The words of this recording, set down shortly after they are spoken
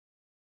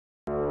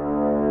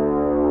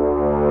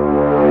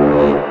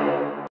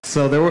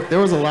So there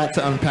was a lot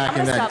to unpack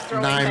in that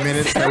 9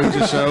 minutes that we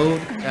just showed.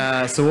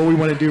 So what we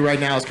want to do right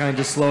now is kind of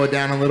just slow it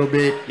down a little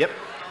bit.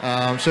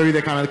 Yep. Show you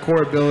the kind of the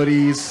core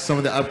abilities, some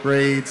of the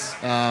upgrades.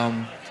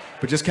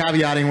 But just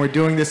caveating, we're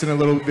doing this in a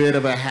little bit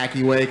of a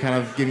hacky way, kind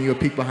of giving you a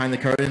peek behind the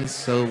curtains.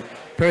 So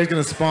Perry's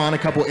going to spawn a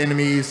couple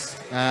enemies,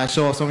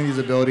 show off some of these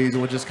abilities,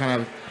 and we'll just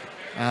kind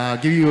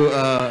of give you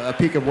a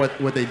peek of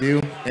what they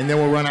do. And then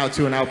we'll run out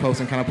to an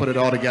outpost and kind of put it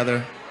all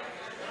together.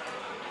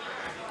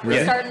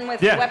 Really? Starting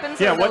with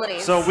weapons or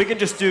abilities? So we can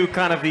just do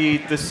kind of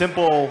the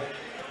simple,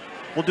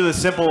 we'll do the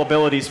simple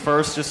abilities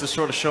first, just to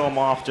sort of show them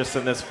off just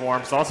in this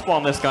form. So I'll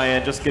spawn this guy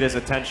in, just get his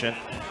attention.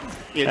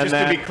 Yeah, just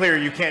to be clear,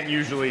 you can't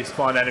usually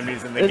spawn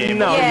enemies in the game.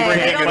 No, you bring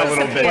it a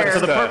little bit. For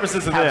the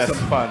purposes of have this.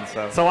 some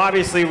fun. So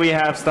obviously we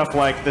have stuff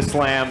like the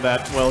slam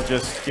that will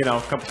just,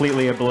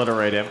 completely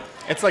obliterate him.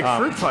 It's like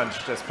Fruit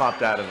Punch just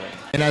popped out of it.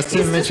 And as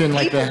Tim mentioned,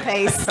 like the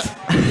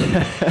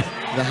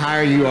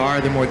higher you are,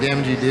 the more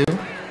damage you do.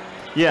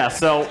 Yeah,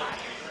 so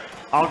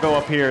I'll go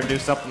up here and do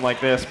something like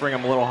this, bring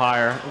him a little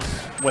higher,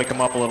 just wake him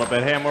up a little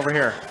bit. Hey, I'm over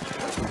here.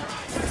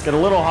 Get a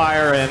little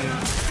higher, and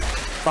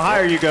the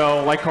higher you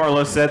go, like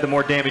Carlos said, the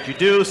more damage you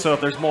do. So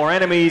if there's more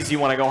enemies, you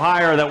want to go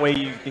higher. That way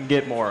you can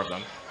get more of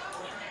them.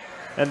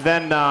 And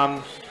then,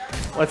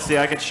 let's see,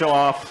 I can show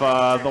off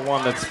the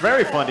one that's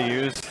very fun to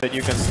use that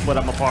you can split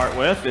them apart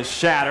with, is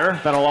Shatter.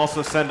 That'll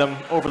also send them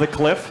over the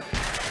cliff.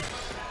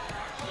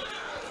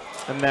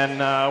 And then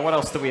what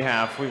else do we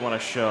have we want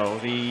to show?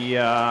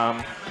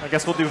 I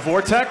guess we'll do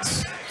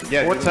Vortex.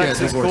 Yeah,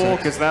 Vortex is cool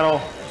because that'll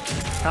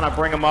kind of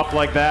bring him up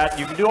like that.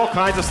 You can do all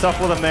kinds of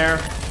stuff with him there.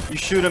 You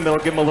shoot him, it'll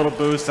give him a little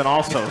boost and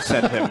also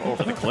send him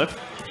over the cliff.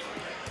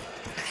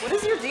 What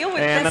is your deal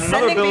with and this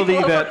another ability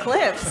that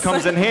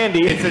comes in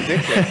handy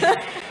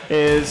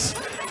is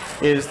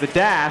the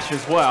dash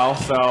as well.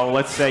 So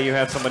let's say you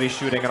have somebody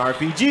shooting an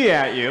RPG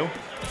at you.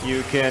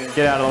 You can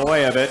get out of the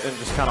way of it and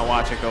just kind of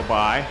watch it go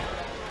by.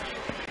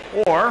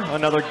 Or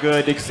another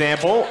good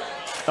example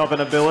of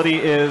an ability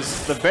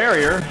is the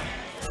barrier.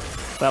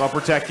 That'll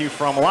protect you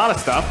from a lot of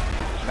stuff.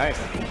 Nice.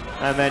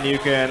 And then you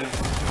can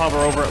hover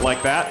over it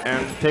like that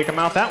and take them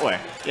out that way.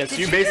 Yeah, so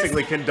you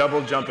basically can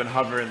double jump and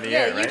hover in the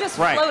air, right? Yeah, you just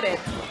floated.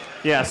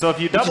 Yeah, so if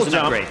you double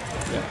jump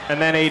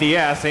and then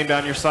ADS, aim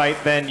down your sight,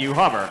 then you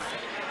hover.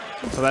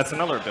 So that's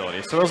another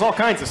ability. So there's all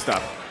kinds of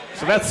stuff.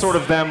 So that's sort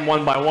of them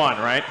one by one,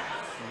 right?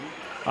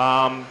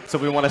 So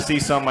we want to see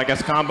some, I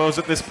guess, combos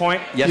at this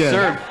point? Yes,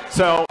 sir.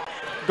 So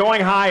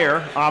going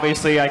higher,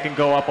 obviously I can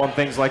go up on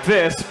things like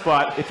this,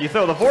 but if you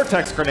throw the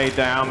Vortex Grenade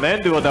down,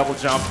 then do a double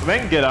jump,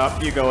 then get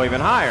up, you go even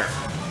higher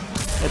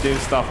and do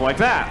stuff like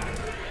that.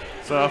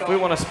 So if we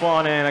want to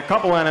spawn in a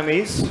couple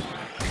enemies,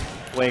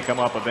 wake them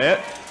up a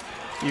bit,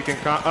 you can,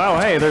 oh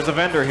hey, there's a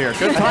vendor here,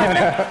 good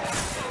timing.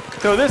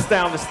 Throw this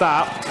down to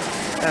stop,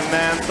 and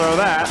then throw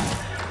that,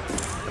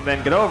 and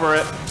then get over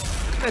it,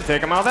 and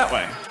take them out that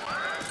way.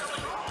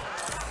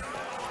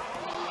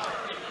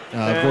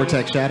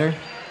 Vortex Shatter.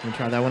 Can you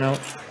try that one out?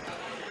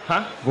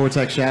 Huh?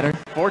 Vortex Shatter.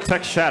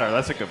 Vortex Shatter,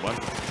 that's a good one.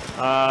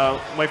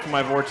 Wait for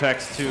my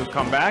Vortex to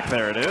come back.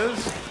 There it is.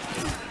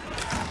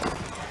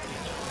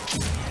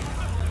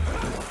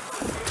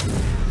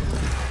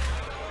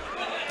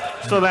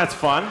 So that's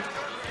fun.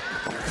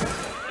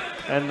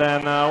 And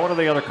then what are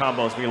the other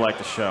combos we like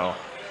to show?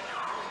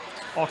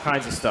 All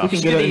kinds of stuff. We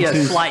can do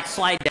the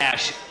slide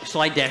dash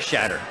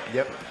shatter.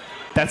 Yep.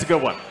 That's a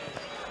good one.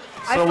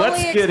 I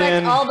fully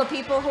expect all the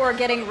people who are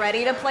getting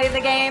ready to play the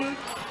game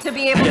to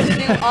be able to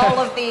do all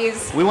of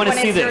these when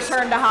it's your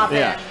turn to hop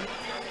in.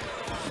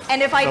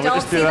 And if I don't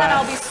see that,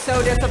 I'll be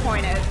so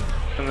disappointed.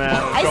 And then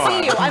I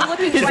see you. I'm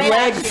looking right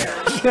at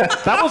you.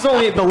 That was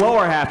only the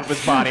lower half of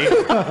his body.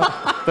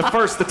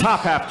 The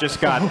top half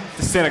just got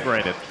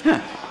disintegrated.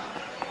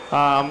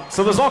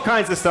 So there's all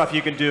kinds of stuff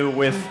you can do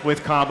with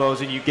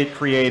combos, and you get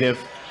creative.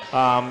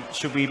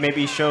 Should we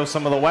maybe show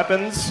some of the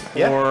weapons?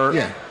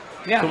 Yeah.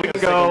 So we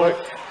can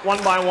go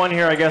one by one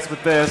here, I guess,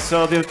 with this.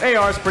 So the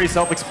AR is pretty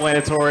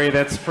self-explanatory.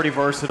 That's pretty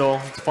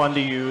versatile. It's fun to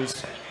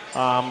use.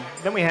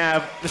 Then we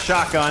have the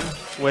shotgun,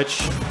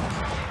 which,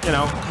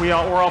 we're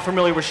all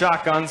familiar with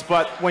shotguns.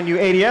 But when you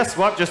ADS,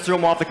 well, just throw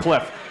them off the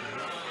cliff.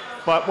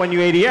 But when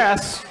you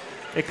ADS,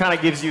 it kind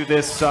of gives you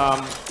this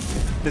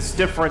this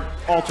different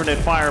alternate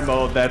fire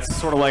mode that's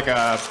sort of like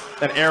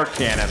an air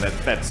cannon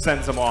that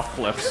sends them off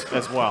cliffs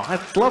as well. I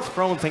love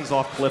throwing things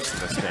off cliffs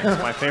in this game.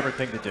 It's my favorite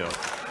thing to do.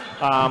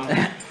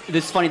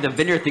 This is funny, the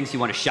vendor thinks you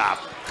want to shop.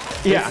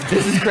 Yeah.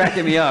 This is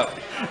cracking me up.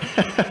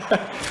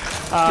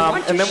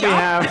 And then we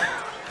have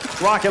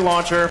rocket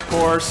launcher, of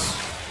course.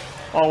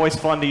 Always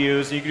fun to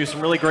use. You can do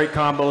some really great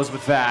combos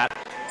with that.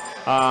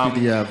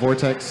 The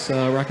Vortex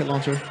rocket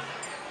launcher?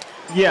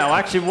 Yeah, well,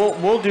 actually,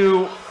 we'll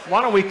do,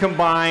 why don't we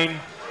combine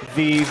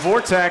the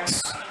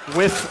Vortex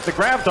with the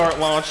Grav Dart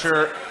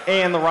launcher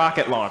and the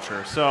rocket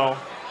launcher. So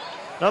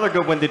another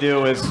good one to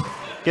do is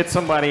get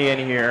somebody in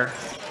here,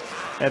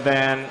 and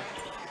then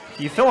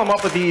you fill them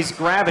up with these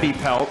gravity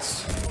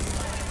pelts.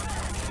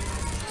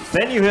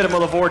 Then you hit them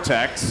with a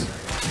Vortex.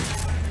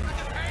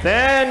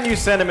 Then you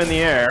send them in the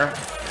air.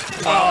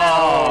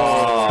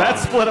 Oh. That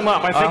split him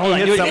up. I think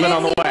he hit something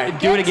on the way.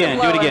 Do it again.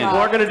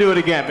 We're going to do it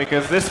again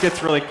because this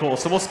gets really cool.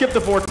 So we'll skip the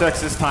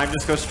vortex this time.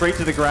 Just go straight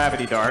to the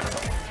gravity dart.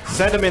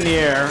 Send him in the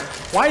air.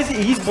 Why is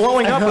he's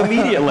blowing up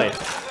immediately?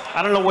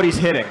 I don't know what he's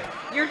hitting.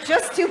 You're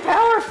just too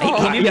powerful. He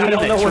I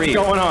don't know what's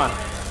going on.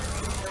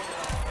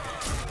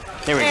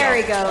 There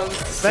he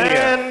goes.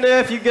 And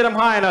if you get him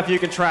high enough, you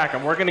can track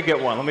him. We're going to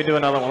get one. Let me do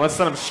another one. Let's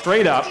send him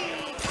straight up.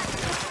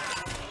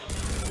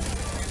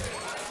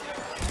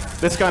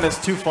 This gun is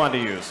too fun to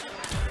use.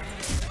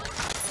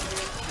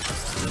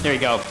 There you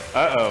go.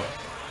 Uh-oh.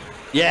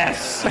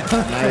 Yes.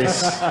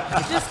 Nice.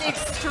 Just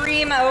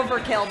extreme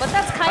overkill, but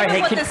that's kind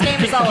of what this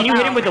game is all about. Can you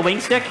hit him with the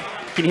wing stick?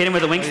 Can you hit him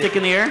with the wing stick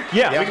in the air?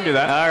 Yeah, we can do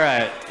that. All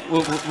right.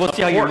 We'll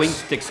see how your wing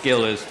stick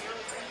skill is.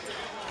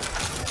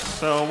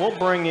 So we'll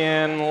bring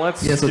in,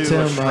 let's Yeah, so do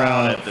Tim, a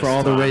shroud for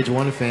all the Rage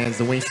 1 fans,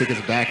 the wing stick is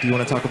back. Do you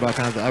want to talk about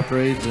kind of the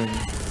upgrades?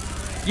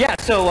 Yeah,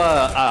 so,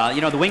 you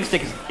know, the wing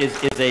stick is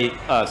a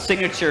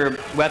signature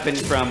weapon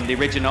from the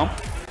original.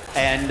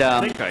 And,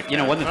 you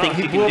know, one of the things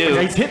you can do...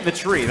 He's hitting the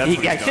tree. That's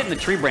he's hitting the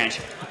tree branch.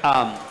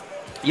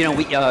 You know,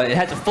 it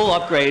has a full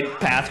upgrade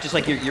path, just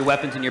like your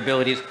weapons and your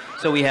abilities.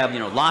 So we have, you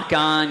know, lock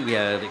on, we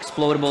have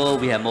explodable,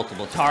 we have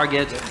multiple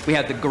targets, we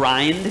have the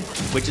grind,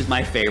 which is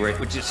my favorite,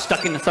 which is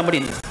stuck into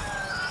somebody.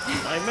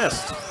 I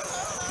missed.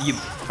 You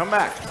come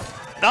back.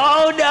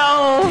 Oh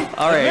no!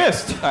 All right,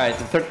 missed. All right,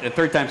 the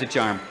third time's a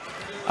charm.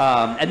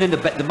 And then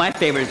my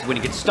favorite is when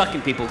it gets stuck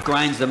in people,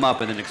 grinds them up,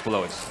 and then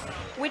explodes.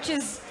 Which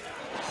is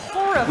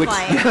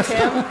horrifying,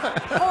 Tim.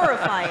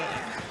 Horrifying.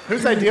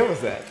 Whose idea was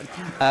that?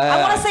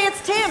 I want to say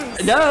it's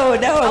Tim's. No,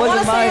 it wasn't mine. I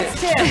want to say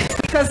it's Tim's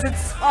because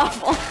it's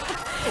awful.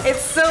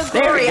 It's so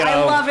gory.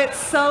 I love it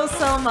so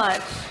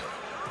much.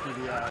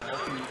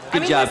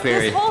 Good job,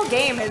 Perry. This whole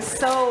game is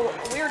so...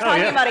 We were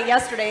talking about it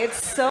yesterday.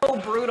 It's so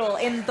brutal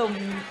in the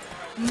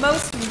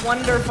most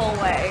wonderful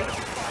way.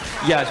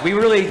 Yes, we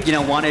really, you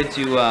know, wanted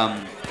to... you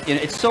know,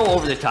 it's so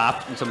over the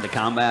top in some of the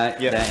combat,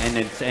 and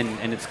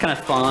it's kind of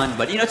fun,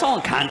 but you know, it's all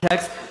in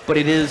context. But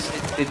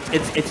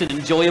it's an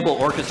enjoyable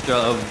orchestra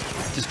of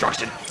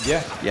destruction.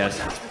 Yeah. Yes.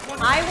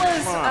 I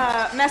was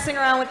messing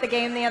around with the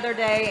game the other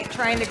day,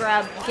 trying to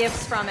grab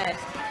gifts from it,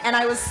 and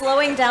I was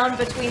slowing down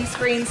between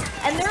screens,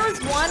 and there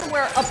was one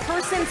where a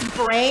person's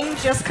brain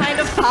just kind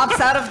of pops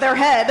out of their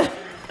head.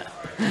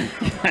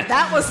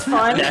 That was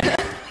fun.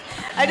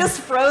 I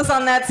just froze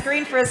on that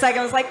screen for a second.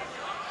 I was like,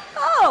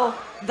 oh,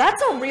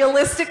 that's a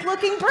realistic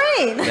looking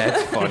brain.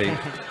 That's funny.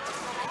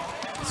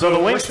 So the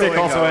wing stick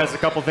also has a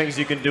couple things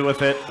you can do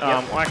with it.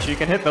 Well, actually, you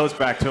can hit those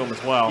back to him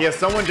as well. Yeah,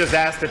 someone just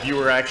asked if you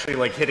were actually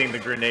like hitting the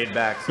grenade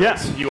back. So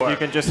yes, you are. You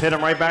can just hit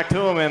him right back to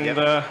him and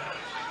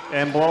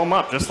blow him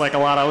up, just like a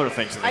lot of other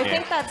things in the game. I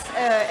think that's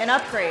an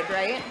upgrade,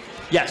 right?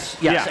 Yes.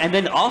 And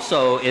then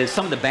also is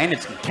some of the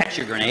bandits can catch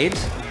your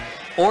grenades,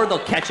 or they'll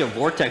catch a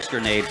vortex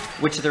grenade,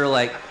 which they're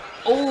like,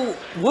 oh,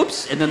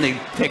 whoops, and then they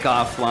take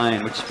off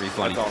flying, which is pretty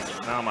funny. That's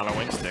awesome. Now I'm on a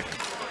wing stick.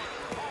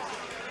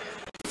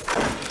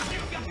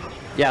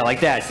 Yeah, like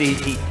that. See,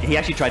 he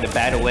actually tried to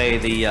bat away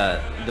the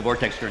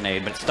vortex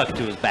grenade, but it stuck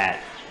to his bat.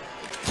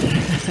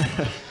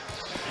 I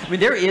mean,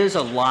 there is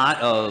a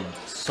lot of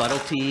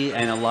subtlety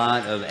and a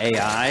lot of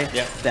AI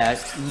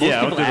that most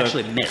people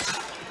actually miss.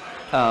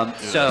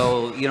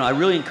 So, you know, I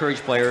really encourage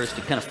players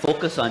to kind of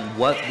focus on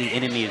what the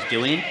enemy is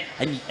doing,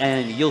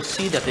 and you'll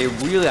see that they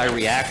really are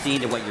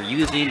reacting to what you're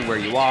using and where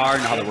you are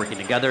and how they're working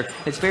together.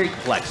 It's very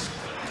complex.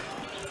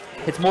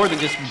 It's more than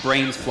just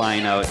brains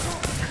flying out.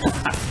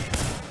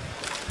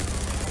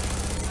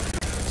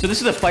 So this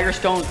is a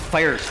firestorm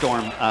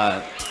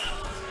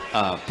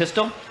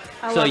pistol.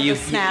 So you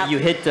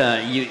hit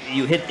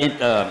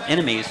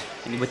enemies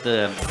with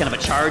the kind of a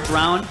charge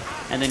round,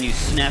 and then you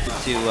snap it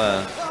to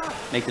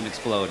make them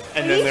explode.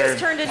 And then he just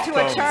turned into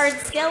a charred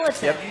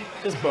skeleton. Yep,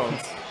 just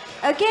bones.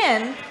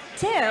 Again,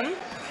 Tim.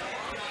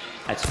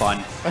 That's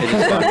fun. It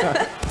is fun.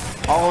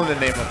 All in the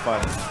name of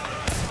fun.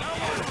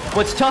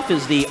 What's tough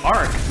is the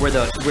arc where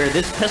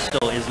this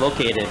pistol is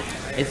located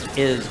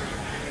is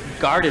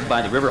guarded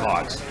by the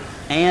Riverhawks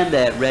and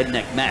that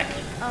redneck mech.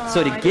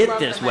 So to get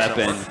this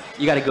weapon,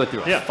 you got to go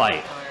through a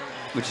fight,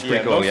 which is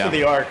pretty cool. Most of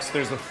the arcs,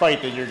 there's a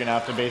fight that you're gonna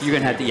have to basically. You're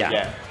gonna have to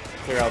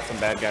clear out some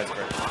bad guys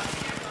first.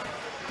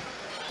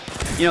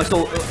 You know,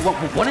 so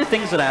one of the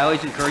things that I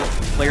always encourage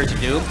players to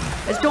do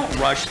is don't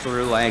rush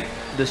through like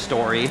the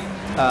story.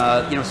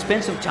 You know,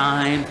 spend some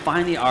time,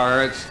 find the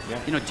arcs.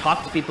 You know,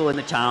 talk to people in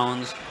the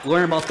towns,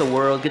 learn about the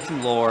world, get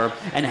some lore,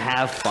 and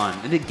have fun.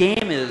 And the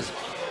game is.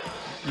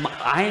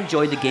 I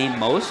enjoy the game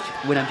most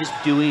when I'm just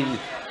doing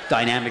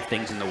dynamic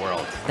things in the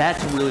world.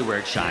 That's really where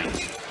it shines.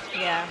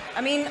 Yeah,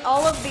 I mean,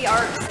 all of the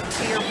arcs,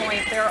 to your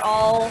point, they're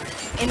all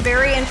in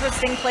very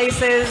interesting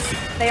places.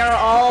 They are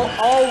all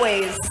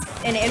always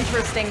an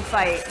interesting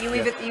fight. You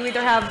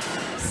either have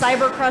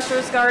cyber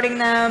crushers guarding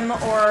them,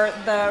 or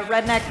the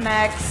redneck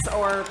mechs,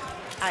 or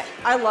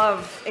I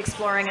love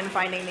exploring and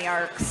finding the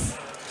arcs.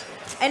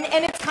 And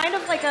it's kind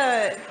of like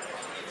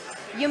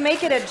you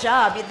make it a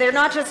job. They're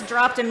not just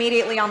dropped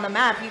immediately on the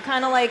map. You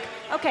kind of like,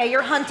 okay,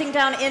 you're hunting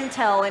down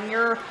intel, and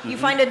you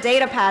find a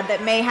data pad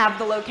that may have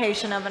the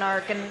location of an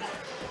arc, and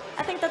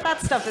I think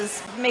that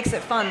stuff makes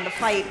it fun, the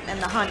fight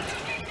and the hunt.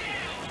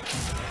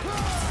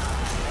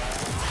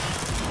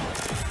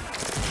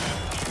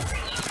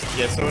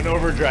 Yeah, so in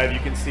Overdrive, you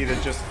can see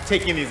that just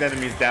taking these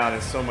enemies down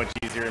is so much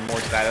easier and more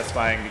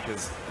satisfying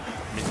because,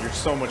 I mean, you're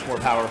so much more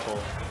powerful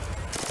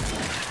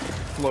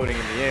floating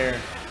in the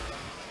air.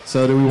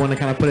 So do we want to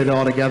kind of put it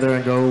all together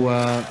and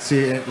go see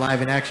it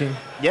live in action?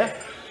 Yeah.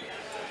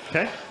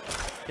 Okay.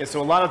 Yeah,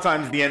 so a lot of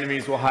times the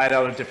enemies will hide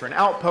out at different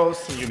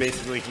outposts, and you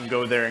basically can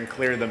go there and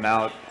clear them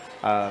out.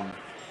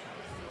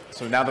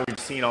 So now that we've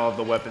seen all of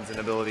the weapons and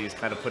abilities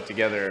kind of put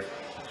together,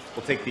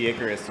 we'll take the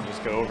Icarus and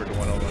just go over to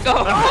one of them.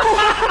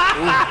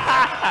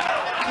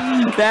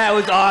 That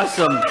was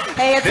awesome.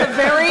 Hey, it's a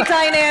very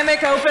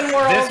dynamic open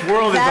world. This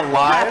world is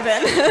alive.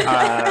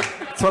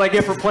 That's what I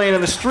get for playing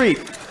in the street.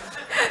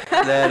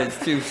 That is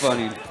too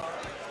funny.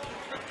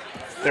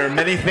 There are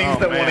many things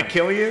that want to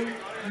kill you.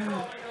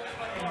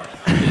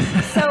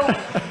 So,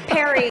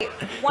 Perry,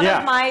 one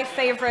of my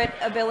favorite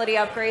ability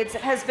upgrades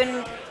has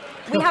been,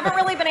 we haven't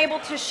really been able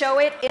to show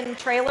it in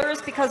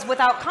trailers because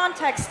without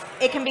context,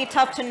 it can be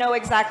tough to know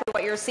exactly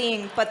what you're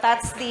seeing, but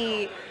that's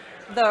the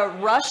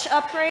rush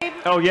upgrade.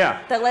 Oh,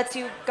 yeah. That lets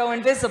you go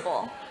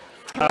invisible.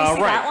 Can we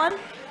see that one?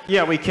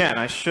 Yeah, we can.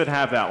 I should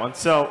have that one.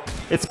 So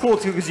it's cool,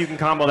 too, because you can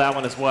combo that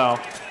one as well.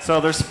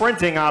 So there's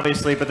sprinting,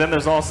 obviously, but then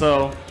there's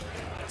also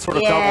sort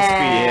of double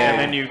speed, and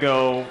then you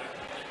go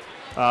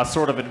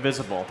sort of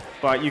invisible.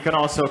 But you can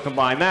also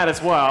combine that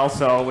as well,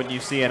 so when you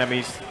see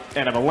enemies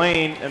end of a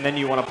lane, and then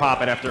you want to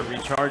pop it after it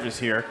recharges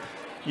here,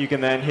 you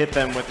can then hit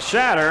them with the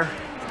shatter,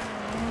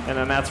 and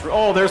then that's...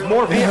 Oh, there's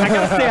more vehicles. I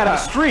gotta stay out of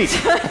the street.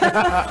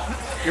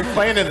 You're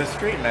playing in the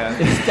street, man.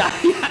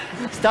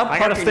 Stop I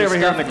gotta stay over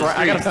here in the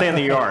I gotta stay in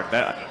the yard.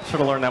 I should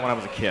have learned that when I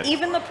was a kid.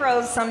 Even the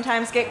pros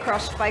sometimes get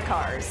crushed by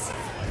cars.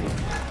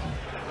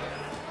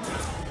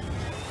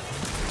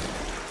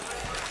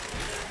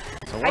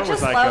 So I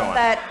just love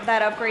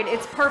that upgrade.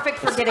 It's perfect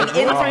for getting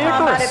into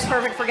combat. It's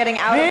perfect for getting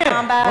out of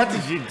combat. What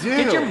did you do?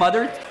 Did your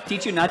mother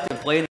teach you not to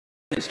play in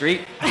the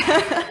street?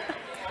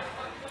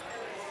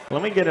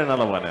 Let me get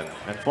another one in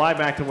and fly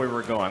back to where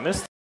we're going.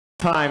 This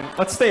time,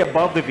 let's stay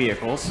above the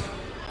vehicles.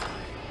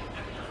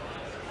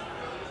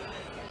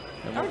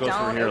 And we'll go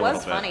through here it a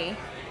was little bit. funny.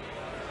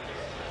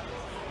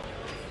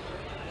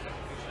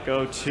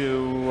 Go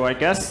to, I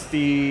guess,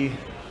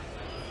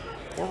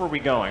 where were we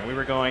going? We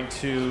were going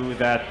to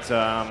that...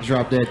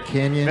 Drop Dead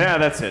Canyon? Yeah,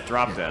 that's it,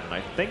 Drop Dead. And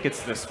I think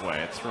it's this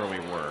way. It's where we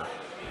were.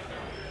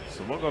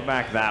 So we'll go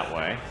back that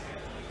way.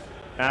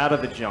 Out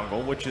of the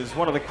jungle, which is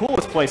one of the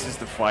coolest places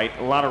to fight.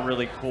 A lot of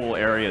really cool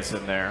areas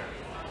in there.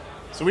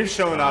 So we've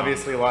shown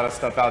obviously a lot of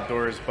stuff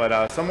outdoors,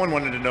 but someone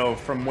wanted to know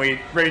from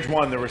Rage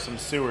 1 there were some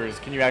sewers.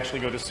 Can you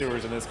actually go to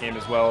sewers in this game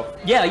as well?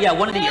 Yeah.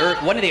 One of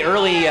the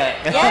early.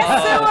 Yes, sewers.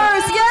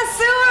 Yes,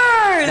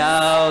 sewers.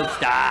 No,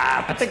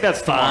 stop. I think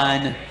that's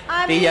fun.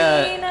 I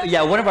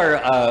mean, one of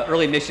our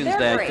early missions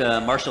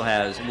that Marshall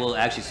has will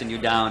actually send you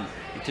down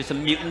to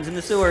some mutants in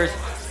the sewers,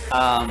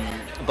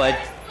 but.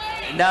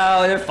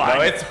 No, they're fine.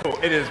 No, it's cool.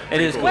 It is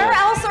cool. Where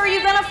else are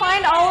you gonna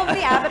find all of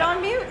the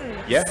Abaddon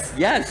mutants?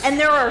 Yes. And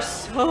there are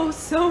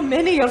so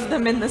many of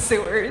them in the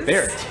sewers.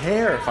 They're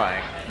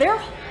terrifying.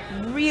 They're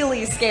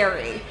really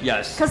scary.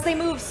 Yes. Because they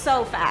move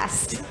so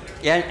fast.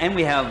 Yeah, and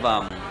we have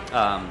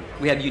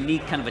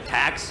unique kind of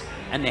attacks,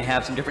 and they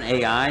have some different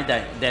AI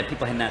that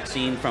people have not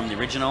seen from the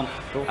original.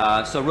 Cool.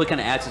 So it really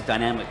kind of adds to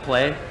dynamic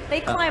play.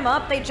 They climb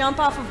up, they jump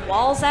off of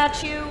walls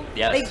at you.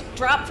 Yes. They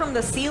drop from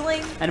the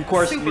ceiling. And of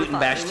course, Super Mutant fun.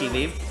 Bash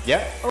TV.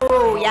 Yeah.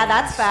 Oh, yeah,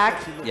 that's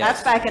back. Yes.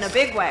 That's back in a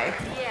big way.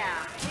 Yeah,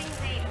 things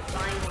ain't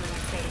final in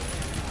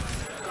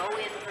space. Go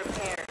in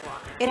prepared.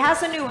 It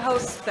has a new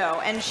host,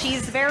 though, and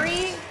she's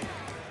very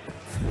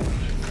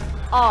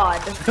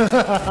odd.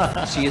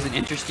 She is an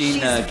interesting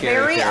She's character.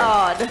 very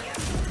odd.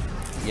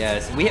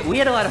 Yes, we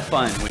had a lot of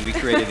fun when we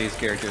created these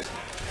characters.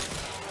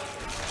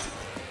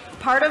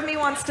 Part of me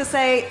wants to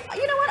say,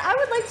 you know what, I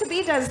would like to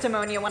be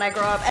Desdemonia when I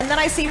grow up. And then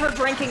I see her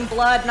drinking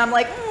blood, and I'm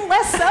like,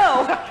 less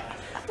so.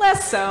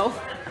 Less so.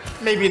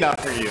 Maybe not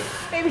for you.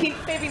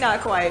 Maybe not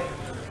quite.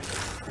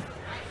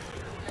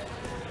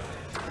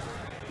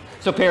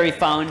 So Perry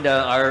found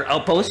our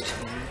outpost.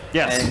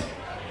 Yes. And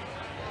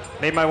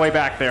made my way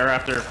back there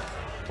after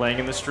playing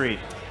in the street.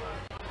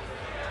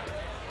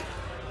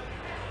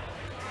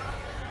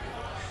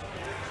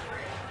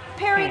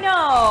 Perry,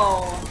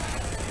 no.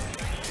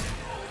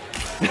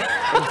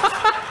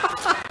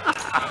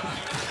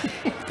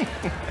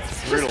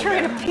 Just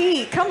trying to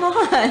pee. Come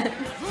on.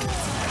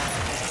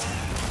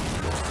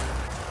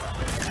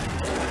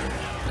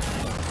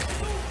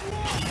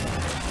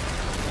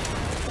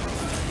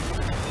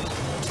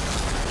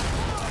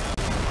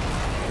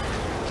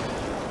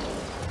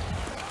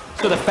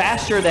 So the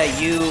faster that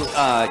you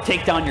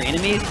take down your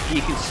enemies,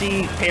 you can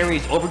see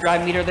Perry's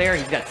overdrive meter there.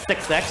 He's got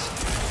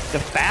 6x. the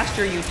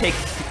faster you take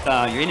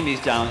your enemies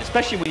down,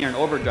 especially when you're in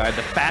overdrive,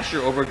 the faster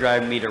your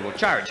overdrive meter will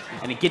charge,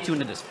 and it gets you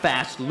into this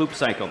fast loop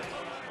cycle,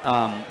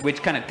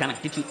 which kind of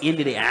gets you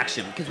into the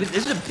action. Because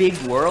this is a big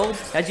world,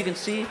 as you can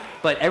see,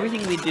 but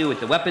everything we do with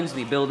the weapons and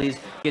the abilities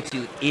gets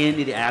you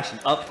into the action,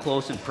 up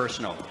close and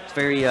personal. It's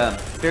very,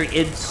 very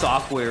id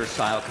Software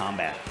style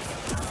combat.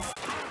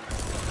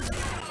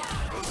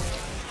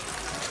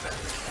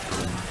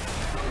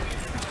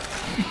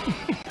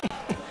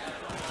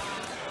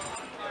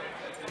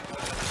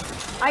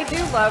 I do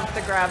love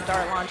the grab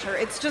dart launcher.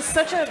 It's just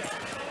such a...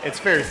 It's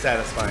very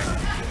satisfying.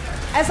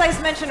 As I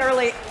mentioned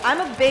earlier,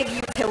 I'm a big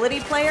utility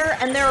player,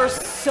 and there are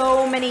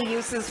so many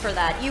uses for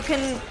that. You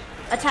can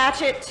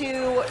attach it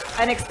to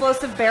an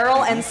explosive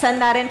barrel and send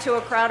that into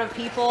a crowd of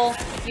people.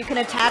 You can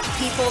attach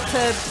people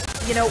to,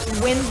 you know,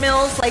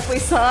 windmills like we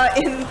saw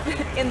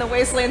in the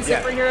Wasteland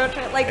superhero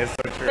trailer. Like, it's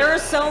so true. there are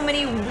so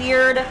many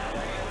weird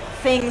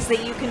things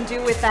that you can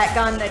do with that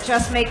gun that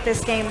just make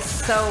this game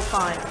so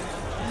fun.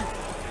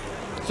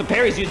 So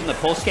Perry's using the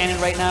pulse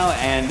cannon right now,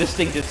 and this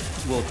thing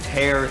just will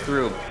tear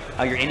through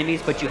your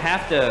enemies, but you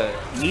have to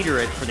meter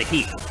it for the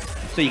heat.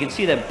 So you can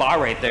see that bar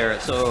right there.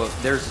 So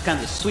there's kind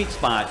of the sweet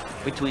spot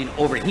between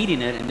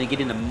overheating it and then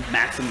getting the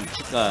maximum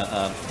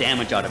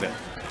damage out of it.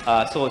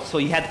 So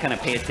you have to kind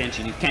of pay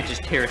attention. You can't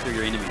just tear through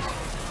your enemies.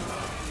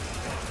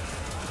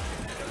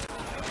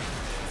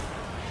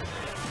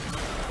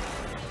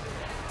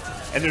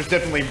 And there's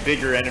definitely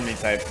bigger enemy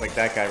types like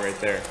that guy right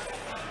there.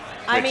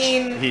 I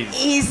mean,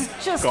 he's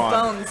just gone.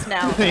 bones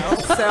now, though,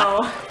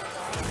 so...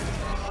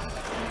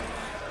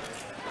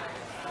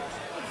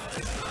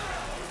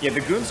 Yeah,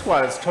 the Goon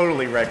Squad is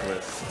totally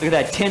reckless. Look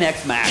at that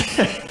 10x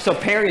max. So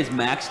Perry has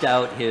maxed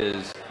out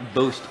his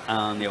boost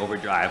on the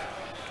overdrive.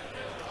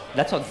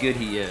 That's how good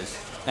he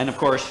is. And of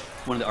course,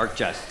 one of the arc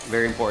chests,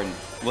 very important.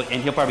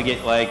 And he'll probably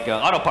get like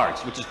auto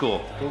parts, which is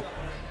cool.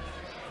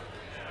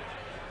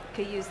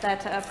 Could use that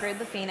to upgrade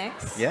the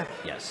Phoenix. Yeah.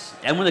 Yes.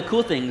 And one of the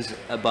cool things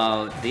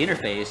about the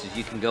interface is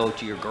you can go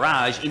to your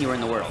garage anywhere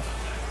in the world.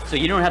 So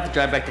you don't have to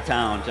drive back to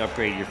town to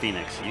upgrade your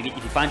Phoenix. If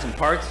you find some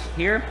parts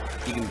here,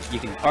 you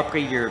can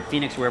upgrade your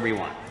Phoenix wherever you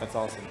want. That's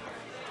awesome.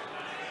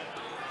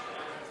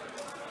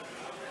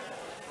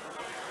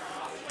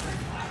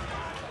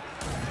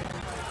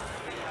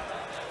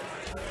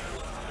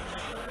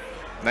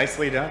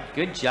 Nicely done.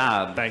 Good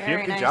job. Thank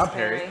Very you. Good nice, job,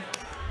 Perry.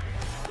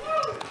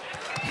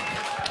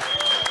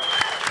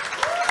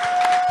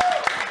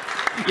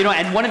 You know,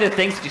 and one of the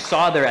things that you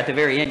saw there at the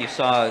very end, you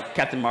saw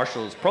Captain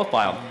Marshall's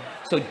profile.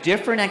 So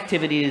different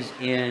activities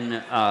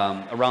in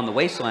around the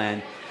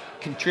Wasteland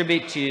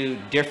contribute to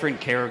different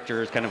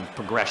characters' kind of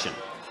progression.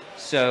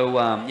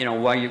 So, you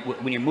know,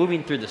 when you're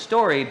moving through the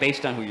story,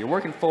 based on who you're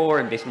working for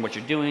and based on what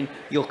you're doing,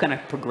 you'll kind of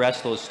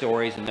progress those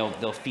stories, and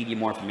they'll feed you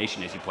more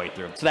information as you play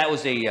through. So that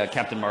was a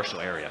Captain Marshall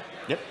area.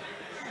 Yep.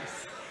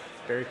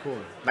 Very cool.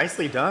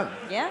 Nicely done.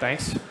 Yeah.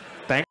 Thanks.